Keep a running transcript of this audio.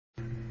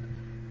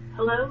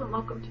Hello and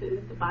welcome to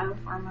the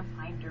BioPharma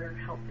Finder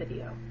help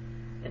video.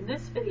 In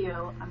this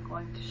video, I'm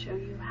going to show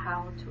you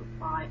how to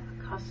apply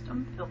a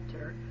custom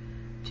filter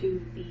to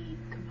the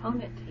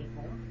component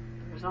table,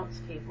 the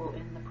results table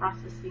in the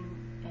processing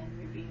and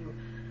review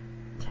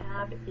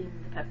tab in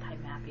the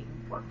peptide mapping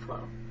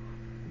workflow.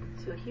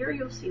 So here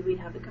you'll see we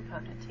have the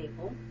component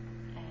table,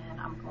 and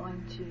I'm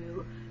going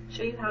to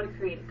show you how to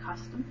create a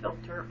custom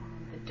filter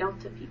on the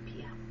delta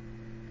ppm.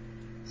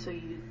 So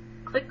you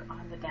click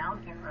on the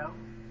down arrow,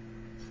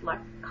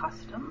 select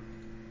custom,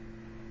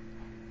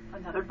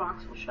 another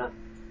box will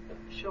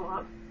show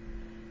up,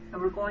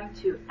 and we're going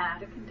to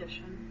add a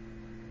condition.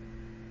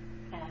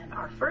 And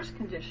our first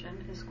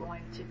condition is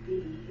going to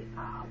be,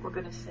 we're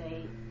going to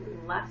say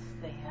less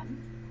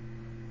than,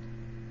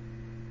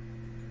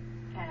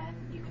 and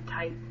you can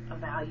type a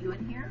value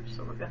in here.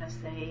 So we're going to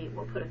say,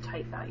 we'll put a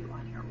type value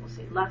on here. We'll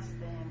say less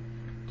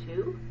than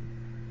 2,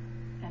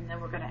 and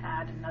then we're going to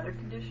add another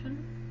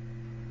condition.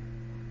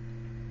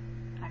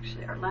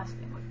 Actually, our last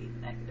thing would be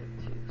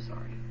 -2,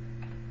 sorry.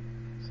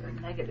 So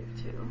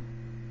 -2.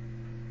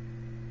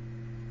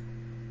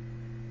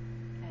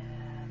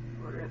 And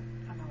we're going to,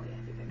 I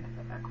think I got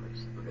that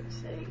backwards. We're going to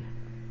say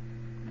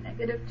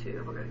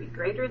 -2. We're going to be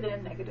greater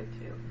than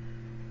 -2.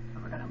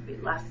 And we're going to be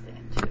less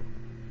than 2.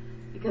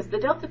 Because the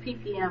delta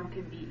ppm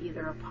can be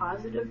either a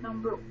positive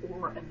number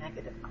or a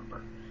negative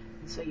number.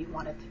 And so you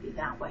want it to be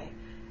that way.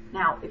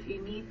 Now, if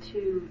you need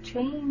to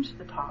change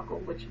the toggle,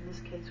 which in this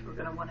case we're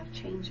going to want to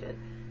change it,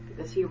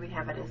 because here we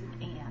have it as an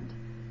and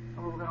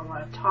we're going to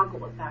want to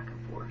toggle it back and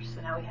forth. So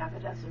now we have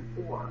it as an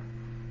or,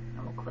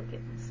 and we'll click it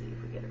and see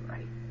if we get it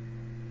right.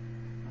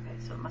 Okay,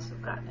 so it must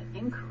have gotten it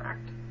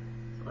incorrect.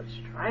 So let's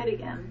try it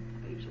again.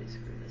 I usually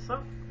screw this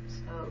up.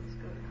 So let's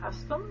go to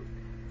custom,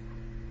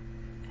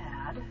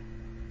 add.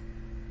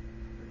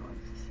 We're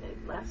going to say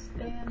less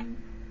than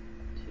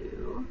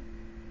 2,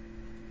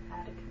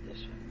 add a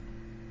condition,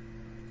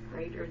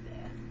 greater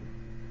than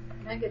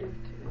 -2.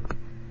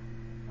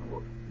 And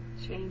we'll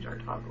change our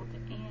toggle to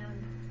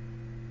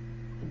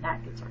and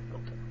that gets our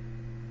filter.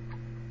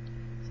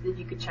 So that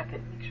you could check it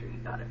and make sure you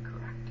got it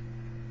correct.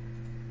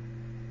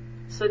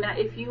 So now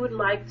if you would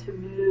like to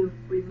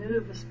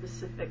remove a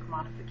specific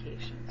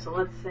modification, so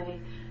let's say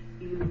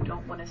you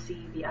don't want to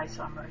see the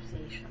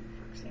isomerization,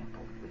 for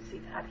example. We see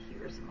that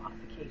here as a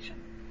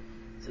modification.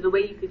 So the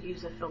way you could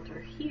use a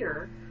filter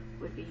here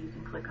would be you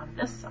can click on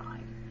this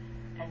side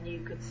and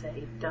you could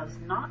say does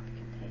not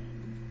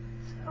contain.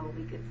 So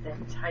we could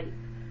then type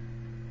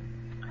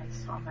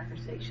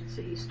isomerization.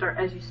 So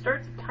as you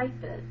start to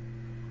type it,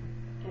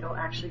 it'll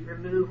actually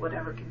remove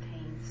whatever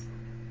contains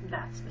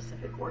that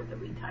specific word that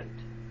we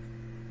typed.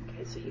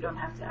 Okay, so you don't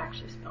have to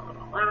actually spell it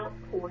all out,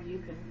 or you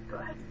can go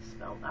ahead and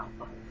spell out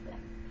the whole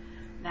thing.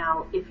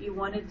 Now, if you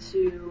wanted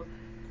to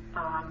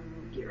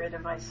get rid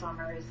of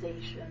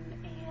isomerization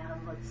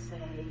and let's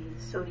say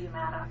sodium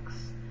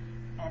adducts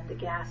and the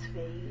gas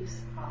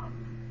phase,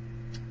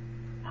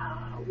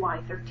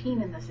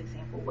 Y13 in this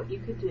example, what you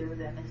could do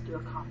then is do a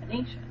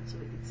combination. So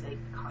we could say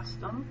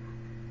custom,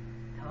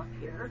 come up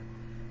here.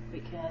 We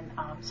can,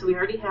 so we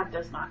already have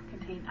does not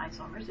contain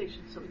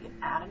isomerization, so we can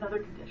add another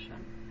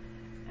condition.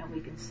 And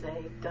we can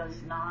say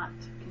does not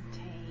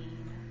contain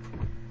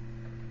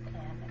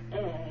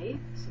Na,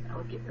 so that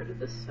would get rid of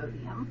the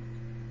sodium.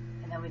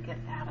 And then we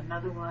can add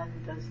another one,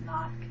 does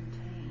not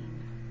contain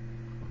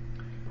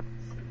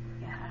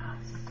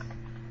gas.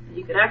 And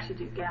you could actually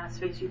do gas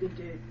phase, you could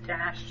do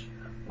dash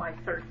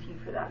Y13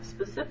 for that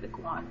specific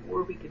one,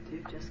 or we could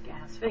do just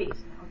gas phase.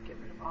 Now we'll get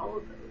rid of all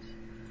of those,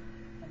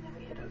 and then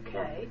we hit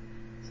OK.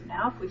 So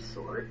now if we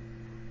sort,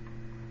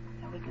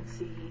 and we can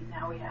see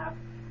now we have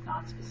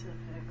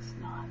non-specifics,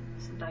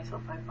 nones, and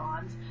disulfide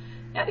bonds.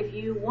 Now if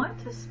you want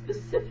to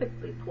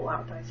specifically pull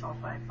out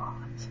disulfide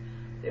bonds,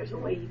 there's a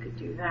way you could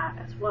do that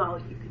as well.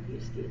 You can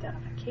use the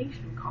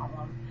identification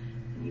column,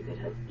 and you could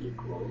have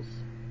equals,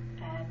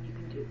 and you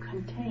can do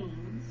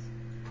contains,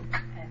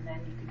 and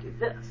then you could do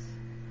this.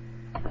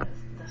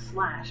 The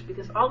slash,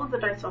 because all of the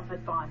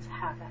disulfide bonds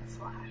have that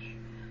slash.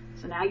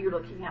 So now you're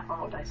looking at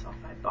all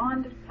disulfide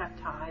bonded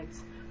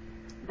peptides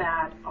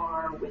that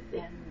are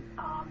within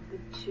the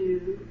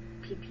 2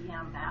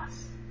 ppm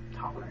mass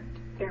tolerant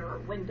error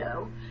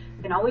window.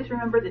 And always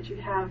remember that you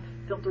have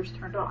filters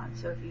turned on.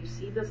 So if you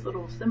see this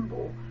little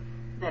symbol,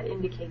 that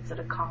indicates that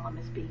a column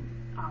is being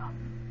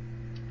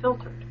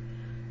filtered.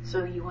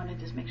 So you want to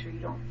just make sure you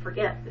don't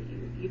forget that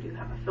you do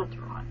have a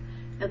filter on.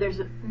 Now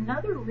there's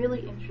another really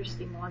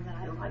interesting one that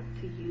I like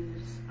to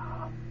use,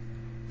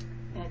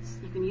 and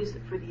you can use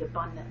it for the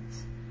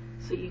abundance.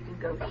 So you can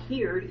go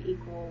here to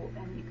equal,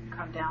 and you can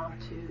come down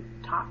to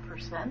top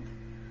percent.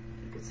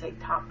 You could say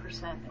top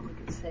percent, and we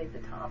could say the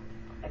top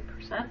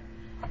 5%.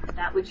 And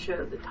that would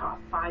show the top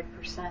 5%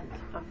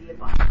 of the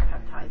abundant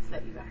peptides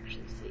that you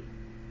actually see.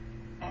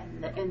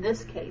 And in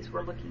this case,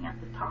 we're looking at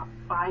the top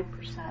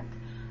 5%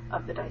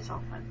 of the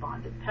disulfide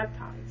bonded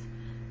peptides.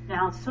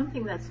 Now,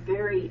 something that's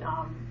very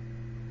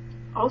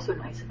also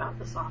nice about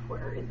the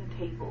software in the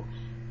table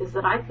is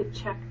that I could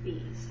check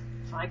these.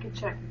 So I could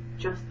check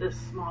just this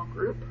small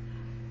group,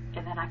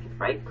 and then I could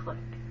right click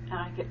and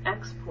I could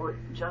export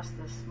just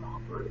this small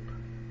group.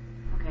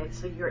 Okay,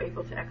 so you're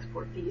able to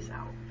export these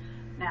out.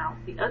 Now,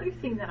 the other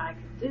thing that I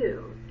can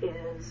do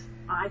is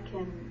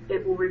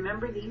it will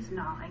remember these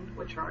 9,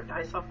 which are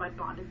disulfide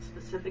bonded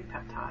specific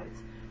peptides.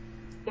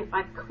 If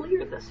I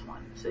clear this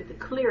one, so to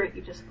clear it,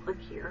 you just click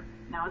here.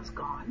 Now it's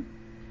gone.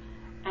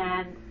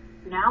 And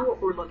now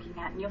what we're looking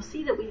at, and you'll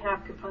see that we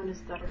have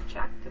components that are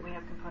checked and we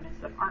have components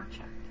that aren't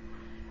checked.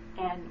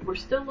 And we're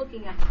still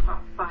looking at the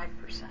top 5%.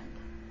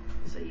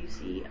 So you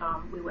see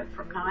we went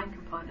from 9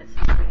 components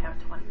to we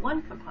have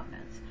 21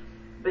 components.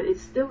 But it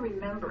still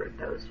remembered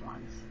those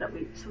ones that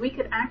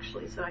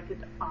so I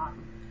could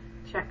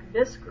check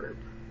this group.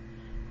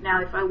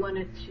 Now if I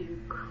wanted to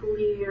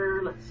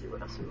clear, let's see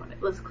what else we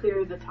wanted. Let's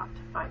clear the top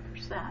to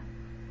 5%.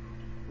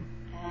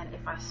 And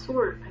if I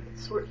can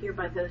sort here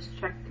by those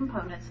checked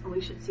components, and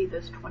we should see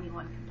those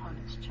 21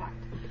 components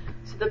checked.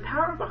 So the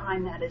power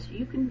behind that is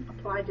you can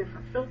apply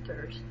different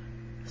filters,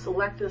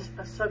 select a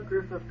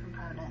subgroup of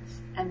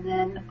components, and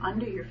then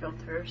under your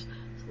filters,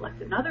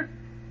 select another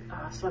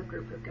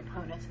subgroup of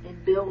components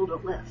and build a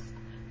list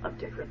of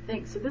different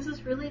things. So this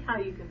is really how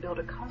you can build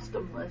a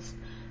custom list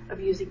of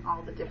using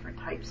all the different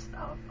types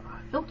of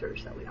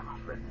filters that we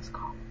offer in this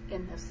column,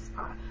 in this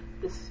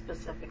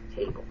specific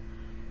table.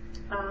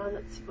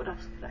 Let's see, what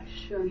else could I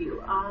show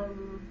you?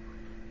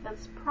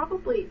 That's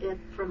probably it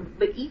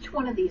but each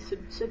one of these,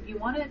 so if you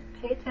want to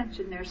pay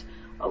attention, there's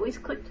always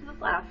click to the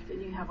left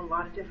and you have a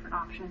lot of different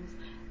options,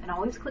 and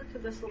always click to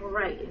this little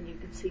right and you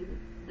can see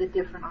the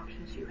different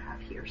options you have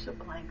here, so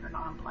blank or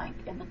non-blank,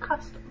 and the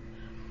custom.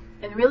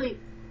 And really,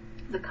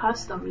 the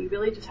custom, you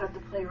really just have to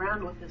play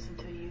around with this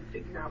until you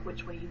figure out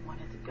which way you want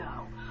it to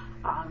go.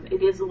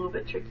 It is a little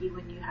bit tricky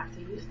when you have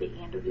to use the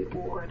and or the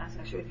or, and as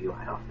I showed you,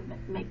 I often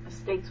make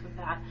mistakes with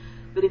that.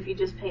 But if you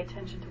just pay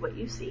attention to what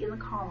you see in the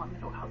column,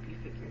 it'll help you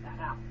figure that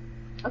out.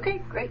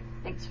 Okay, great.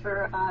 Thanks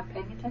for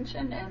paying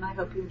attention, and I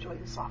hope you enjoy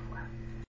the software.